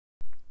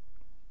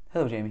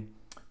Hello, Jamie.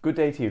 Good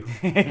day to you.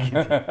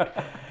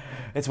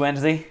 It's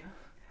Wednesday.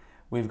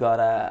 We've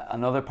got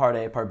another part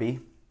A, part B. Do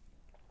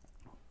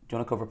you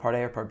want to cover part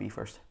A or part B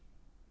first?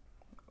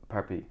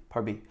 Part B.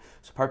 Part B.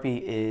 So part B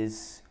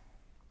is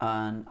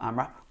an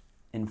AMRAP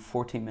in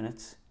 14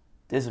 minutes.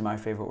 This is my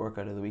favourite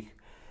workout of the week.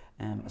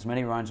 As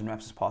many rounds and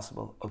reps as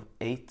possible of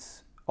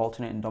 8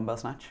 alternating dumbbell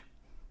snatch,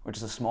 which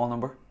is a small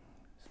number.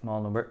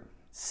 Small number.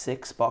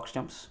 6 box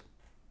jumps,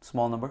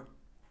 small number.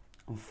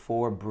 And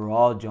 4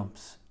 broad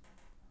jumps.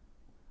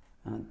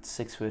 And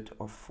 6 foot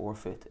or 4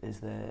 foot is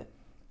the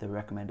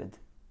recommended,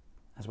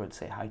 as well to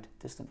say, height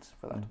distance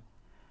for that.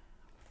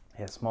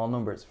 Yeah, small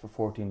numbers for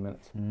 14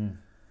 minutes.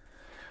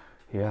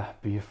 Yeah,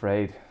 be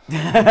afraid. Be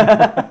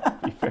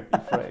very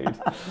afraid.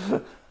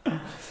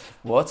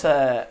 What's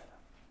the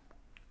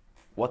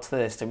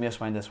stimulus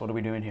behind this? What are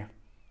we doing here?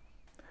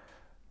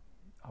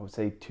 I would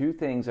say 2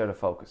 things are the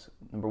focus.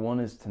 Number 1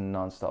 is to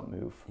non-stop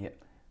move. Yeah.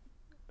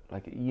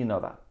 Like, you know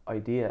that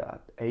idea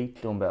at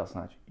 8 dumbbell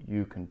snatch,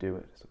 you can do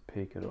it. So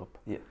pick it up.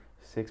 Yeah.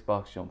 6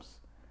 box jumps.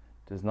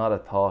 There's not a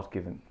thought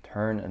given.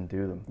 Turn and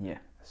do them. Yeah.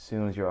 As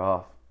soon as you're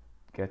off,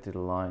 get to the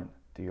line,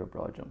 do your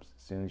broad jumps.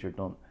 As soon as you're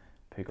done,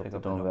 pick up the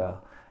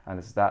dumbbell. And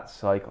it's that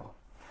cycle.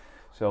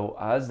 So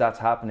as that's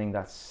happening,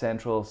 that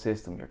central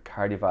system, your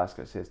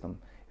cardiovascular system,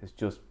 is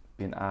just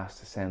being asked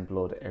to send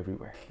blood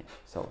everywhere. Yeah.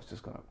 So it's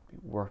just going to be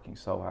working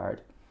so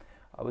hard.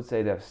 I would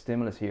say the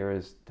stimulus here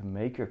is to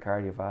make your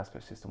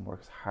cardiovascular system work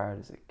as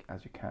hard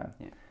as you can.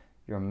 Yeah.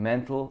 Your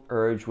mental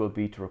urge will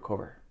be to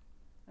recover,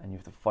 and you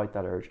have to fight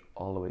that urge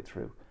all the way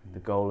through. The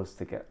goal is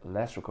to get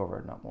less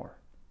recovered, not more.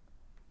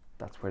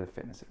 That's where the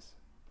fitness is.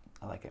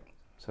 I like it.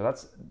 So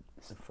that's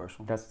the first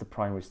one. That's the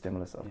primary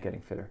stimulus of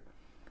getting fitter.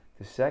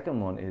 The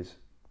second one is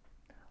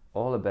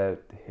all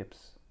about the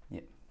hips.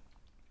 Yeah.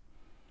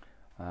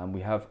 We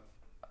have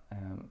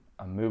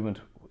a movement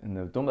in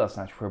the dumbbell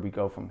snatch where we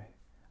go from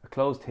a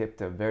closed hip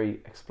to a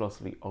very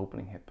explosively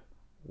opening hip.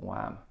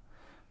 Wham.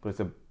 But it's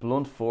a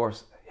blunt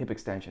force hip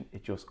extension.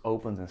 It just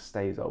opens and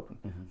stays open.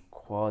 Mm-hmm.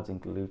 Quads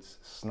and glutes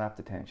snap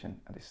the tension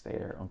and they stay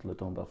there until the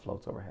dumbbell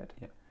floats overhead.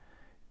 Yeah.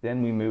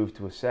 Then we move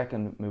to a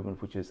second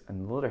movement, which is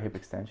another hip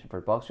extension for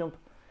a box jump.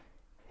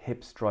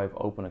 Hips drive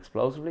open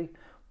explosively,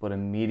 but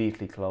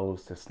immediately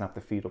close to snap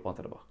the feet up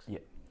onto the box. Yeah.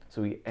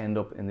 So we end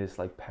up in this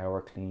like power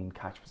clean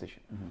catch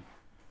position. Mm-hmm.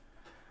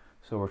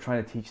 So we're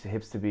trying to teach the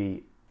hips to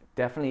be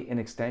definitely in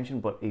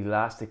extension, but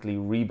elastically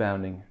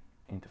rebounding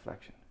into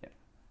flexion. Yeah.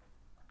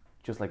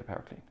 Just like a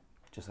power clean.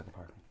 Just like a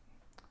power clean.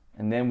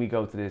 And then we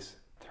go to this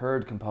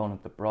third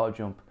component, the broad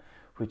jump,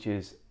 which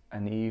is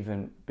an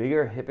even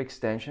bigger hip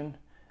extension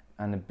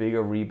and a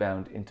bigger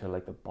rebound into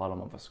like the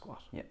bottom of a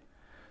squat. Yeah.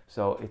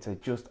 So it's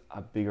just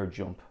a bigger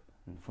jump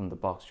from the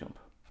box jump.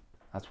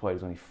 That's why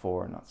there's only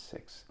 4 and not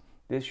 6.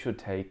 This should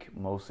take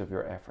most of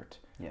your effort.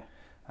 Yeah.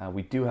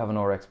 We do have an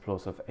RX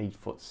Plus of 8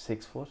 foot,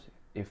 6 foot,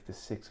 if the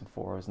 6 and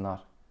 4 is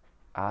not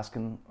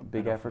asking a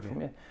big effort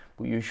from you.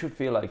 But you should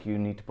feel like you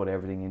need to put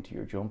everything into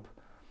your jump.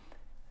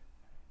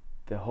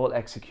 The whole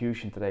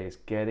execution today is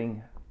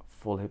getting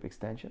full hip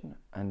extension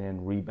and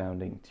then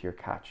rebounding to your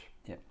catch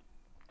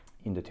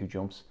in the 2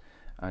 jumps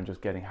and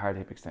just getting hard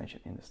hip extension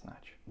in the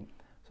snatch.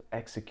 So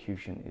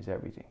execution is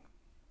everything.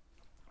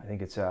 I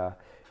think it's the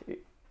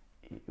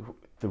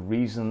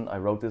reason I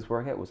wrote this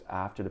workout was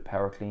after the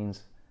power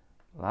cleans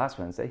last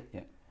Wednesday.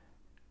 Yeah.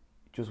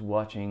 Just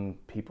watching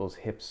people's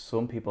hips.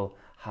 Some people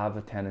have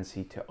a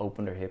tendency to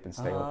open their hip and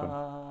stay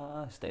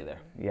open. Stay there.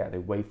 Yeah, they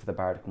wait for the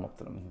bar to come up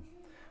to them. Mm-hmm.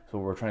 So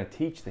what we're trying to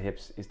teach the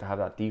hips is to have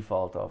that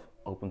default of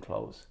open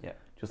close. Yeah.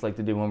 Just like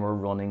to do when we're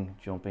running,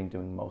 jumping,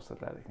 doing most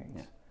athletic things.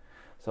 Yeah.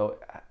 So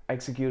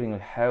executing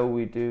how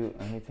we do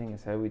anything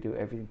is how we do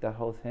everything, that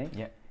whole thing.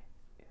 Yeah.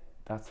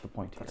 That's the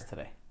point here. That's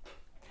today.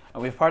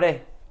 And we have part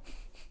A,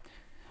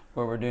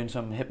 where we're doing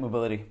some hip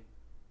mobility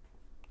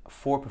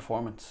for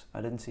performance.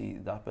 I didn't see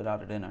that bit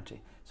added in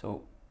actually.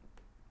 So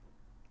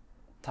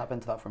tap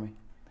into that for me.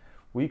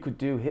 We could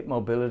do hip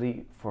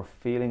mobility for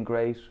feeling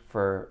great,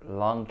 for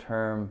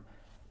long-term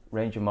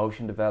range of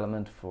motion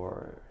development,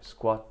 for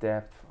squat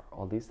depth, for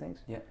all these things.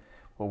 Yeah.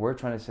 What we're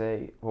trying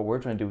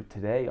to do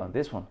today on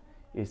this one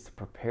is to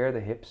prepare the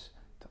hips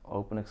to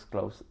open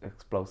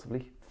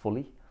explosively,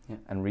 fully,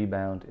 and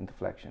rebound into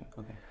flexion.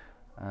 Okay.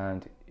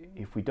 And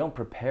if we don't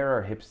prepare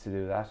our hips to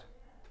do that,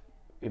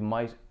 it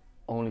might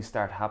only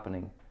start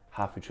happening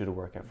halfway through the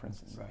workout, for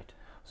instance. Right.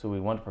 So we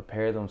want to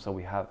prepare them so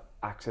we have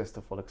access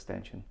to full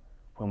extension.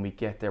 When we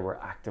get there, we're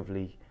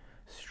actively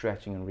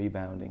stretching and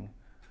rebounding.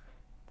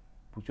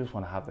 We just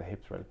want to have the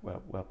hips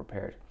well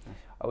prepared. Nice.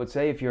 I would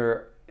say if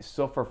you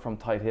suffer from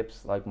tight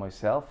hips like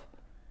myself,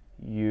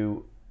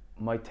 you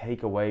might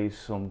take away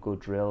some good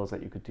drills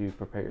that you could do to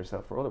prepare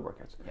yourself for other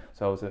workouts. Yeah.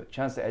 So it's a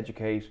chance to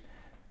educate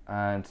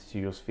and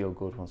to just feel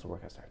good once the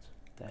workout starts.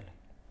 Deadly.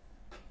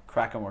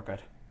 Cracking workout.